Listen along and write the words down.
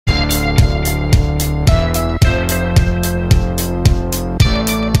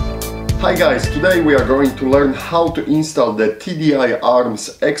Hi guys, today we are going to learn how to install the TDI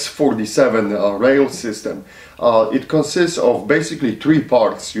Arms X47 rail system. It consists of basically three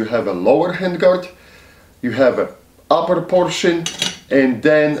parts. You have a lower handguard, you have an upper portion, and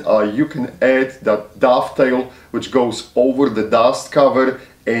then you can add that dovetail which goes over the dust cover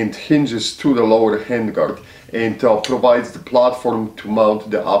and hinges to the lower handguard and provides the platform to mount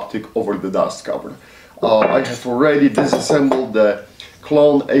the optic over the dust cover. I have already disassembled the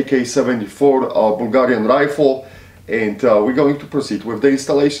clone AK74 Bulgarian rifle, and we're going to proceed with the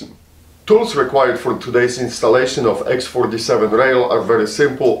installation. Tools required for today's installation of X47 rail are very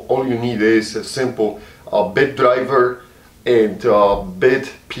simple. All you need is a simple bit driver and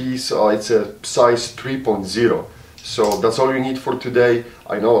bit piece. It's a size 3.0. So that's all you need for today.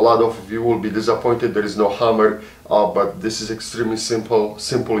 I know a lot of you will be disappointed there is no hammer, but this is extremely simple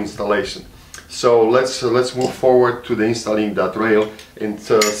installation. So let's move forward to the installing that rail and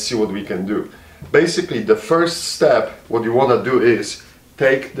see what we can do. Basically, the first step, what you want to do is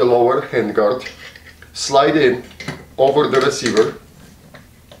take the lower handguard, slide in over the receiver,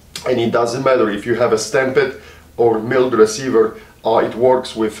 and it doesn't matter if you have a stamped or milled receiver, it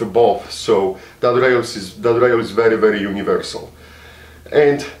works with both. So that rail is very universal.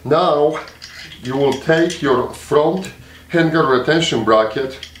 And now you will take your front handguard retention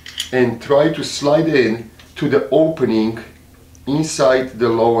bracket and try to slide in to the opening inside the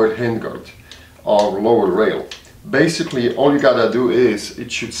lower handguard or lower rail. Basically, all you gotta do is it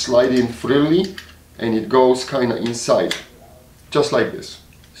should slide in freely and it goes kinda inside, just like this.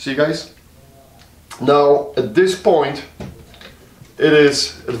 See guys? Now at this point it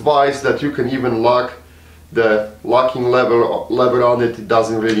is advised that you can even lock the locking lever on it. It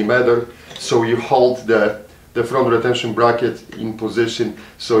doesn't really matter. So you hold the front retention bracket in position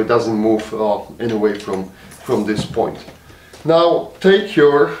so it doesn't move anyway from this point. Now take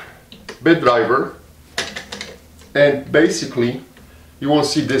your bit driver and basically you will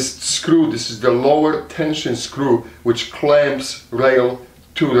see this screw. This is the lower tension screw which clamps rail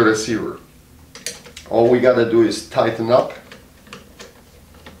to the receiver. All we gotta do is tighten up.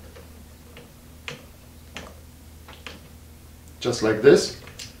 Just like this.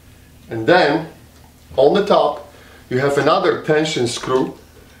 And then on the top you have another tension screw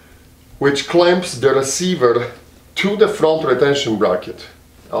which clamps the receiver to the front retention bracket,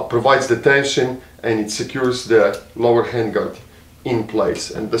 provides the tension and it secures the lower handguard in place.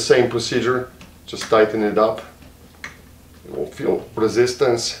 And the same procedure, just tighten it up. You will feel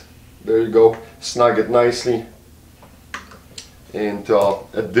resistance. There you go, snug it nicely. And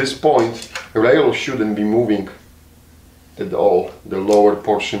at this point the rail shouldn't be moving at all, the lower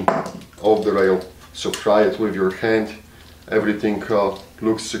portion of the rail. So try it with your hand, everything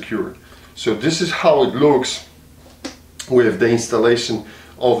looks secure. So this is how it looks with the installation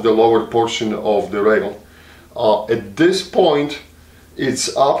of the lower portion of the rail. At this point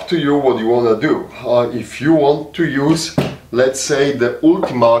it's up to you what you want to do. If you want to use, let's say, the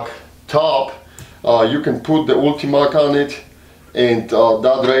Ultimac top, you can put the Ultimac on it and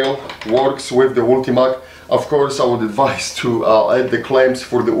that rail works with the Ultimac. Of course, I would advise to add the clamps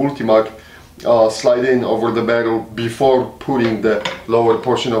for the Ultimac, slide in over the barrel before putting the lower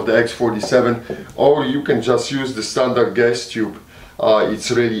portion of the X47, or you can just use the standard gas tube.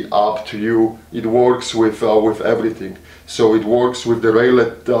 It's really up to you. It works with everything. So it works with the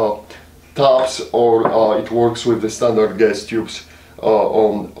railet tops, or it works with the standard gas tubes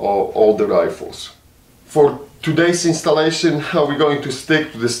on all the rifles. For today's installation, we're going to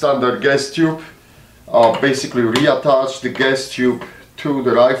stick to the standard gas tube. Basically reattach the gas tube to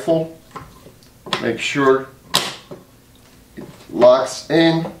the rifle. Make sure it locks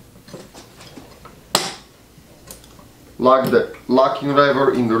in. Lock the locking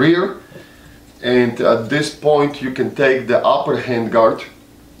lever in the rear, and at this point you can take the upper handguard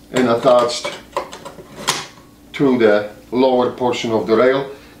and attach to the lower portion of the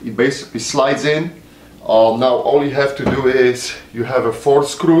rail. It basically slides in. Now all you have to do is you have 4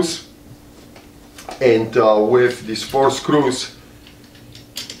 screws, and with these 4 screws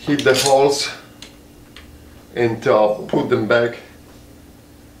hit the holes and put them back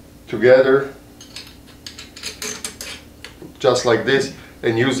together just like this,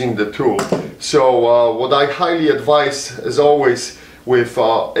 and using the tool. So what I highly advise, as always, with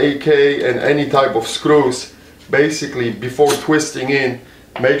AK and any type of screws, basically before twisting in,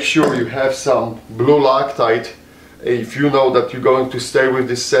 make sure you have some blue Loctite. If you know that you're going to stay with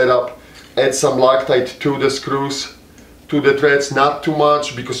this setup, add some Loctite to the screws, to the threads, not too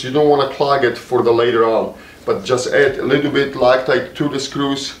much because you don't want to clog it for the later on, but just add a little bit Loctite to the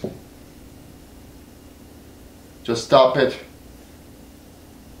screws. Just tap it,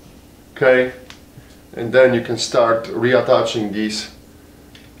 Okay, and then you can start reattaching these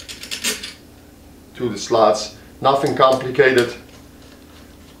to the slots. Nothing complicated.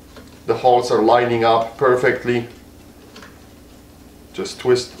 The holes are lining up perfectly. Just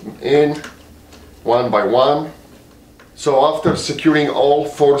twist them in one by one. So after securing all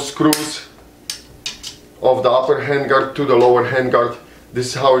 4 screws of the upper handguard to the lower handguard, this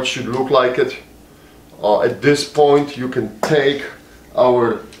is how it should look like it. At this point you can take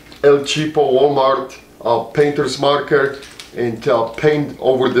our El Cheapo Walmart painter's marker and paint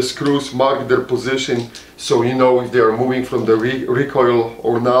over the screws, mark their position so you know if they are moving from the recoil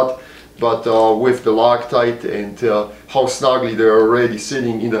or not. But with the Loctite and how snugly they are already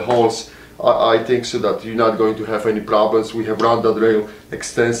sitting in the holes, I think so that you're not going to have any problems. We have run that rail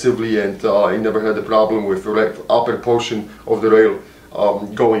extensively and I never had a problem with the upper portion of the rail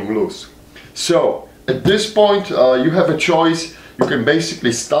going loose. So at this point you have a choice. You can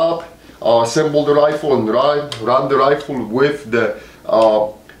basically stop, assemble the rifle and run the rifle with the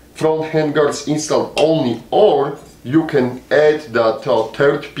front handguards installed only, or you can add that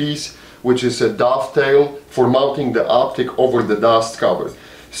third piece, which is a dovetail for mounting the optic over the dust cover.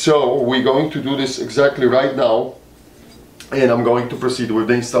 So we're going to do this exactly right now, and I'm going to proceed with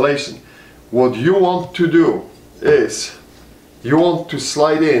the installation. What you want to do is you want to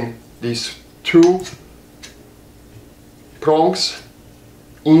slide in these 2 prongs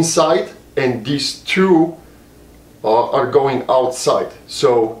inside, and these 2 are going outside.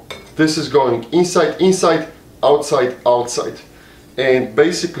 So this is going inside, inside, outside, outside. And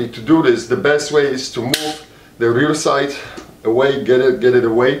basically to do this, the best way is to move the rear side away, get it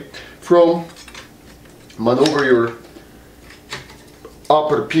away from, maneuver your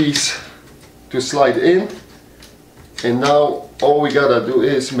upper piece to slide in, and now all we gotta do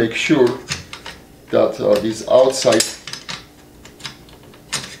is make sure that these outside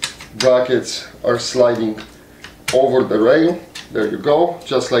brackets are sliding over the rail. There you go,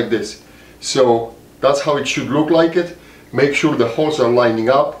 just like this. So that's how it should look like it. Make sure the holes are lining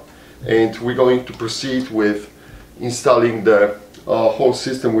up, and we're going to proceed with installing the whole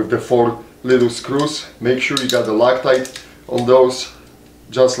system with the 4 little screws. Make sure you got the Loctite on those,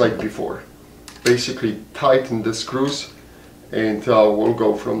 just like before. Basically tighten the screws and we'll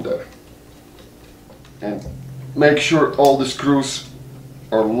go from there. And make sure all the screws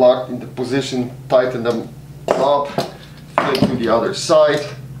are locked into position, tighten them up, flip to the other side,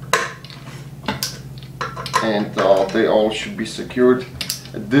 and they all should be secured.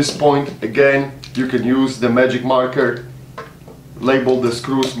 At this point, again, you can use the magic marker, label the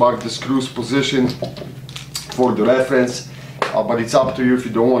screws, mark the screws position for the reference, but it's up to you. If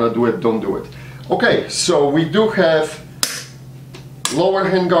you don't want to do it, don't do it. Okay, so we do have lower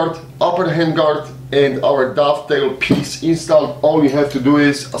handguard, upper handguard, and our dovetail piece installed. All you have to do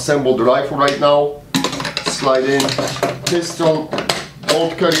is assemble the rifle right now. Slide in piston,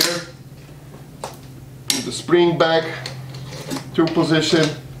 bolt carrier, put the spring back to position,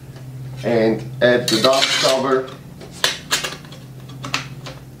 and add the dust cover.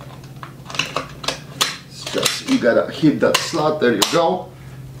 It's just, you gotta hit that slot, there you go,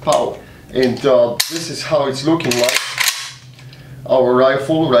 pow. And this is how it's looking like, our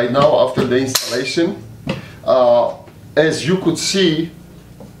rifle right now after the installation. As you could see,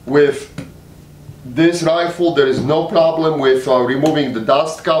 with this rifle there is no problem with removing the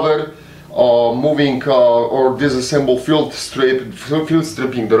dust cover, moving or disassemble field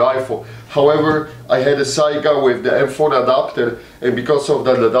stripping the rifle. However, I had a Saiga with the M4 adapter, and because of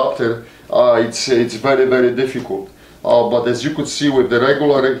that adapter it's very difficult. But as you could see with the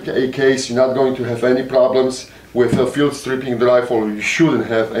regular AKs, you're not going to have any problems with field stripping the rifle. You shouldn't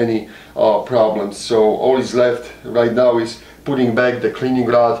have any problems. So all is left right now is putting back the cleaning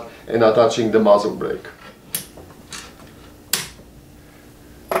rod and attaching the muzzle brake.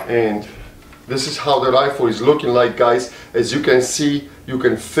 And this is how the rifle is looking like, guys. As you can see, you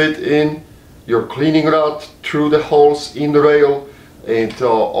can fit in your cleaning rod through the holes in the rail, and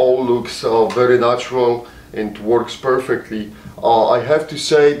all looks very natural and works perfectly. I have to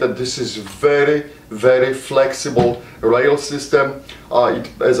say that this is very flexible rail system.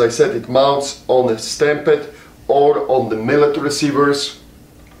 As I said, it mounts on a stampede or on the millet receivers.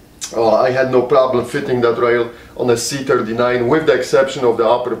 I had no problem fitting that rail on a C39 with the exception of the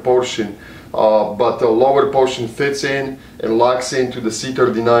upper portion, but the lower portion fits in and locks into the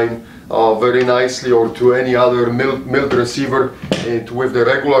C39 very nicely, or to any other milled receiver. And with the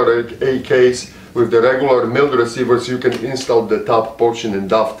regular AKs, with the regular milled receivers, you can install the top portion and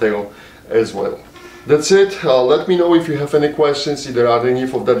dovetail as well. That's it. Let me know if you have any questions either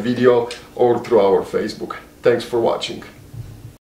underneath of that video or through our Facebook. Thanks for watching.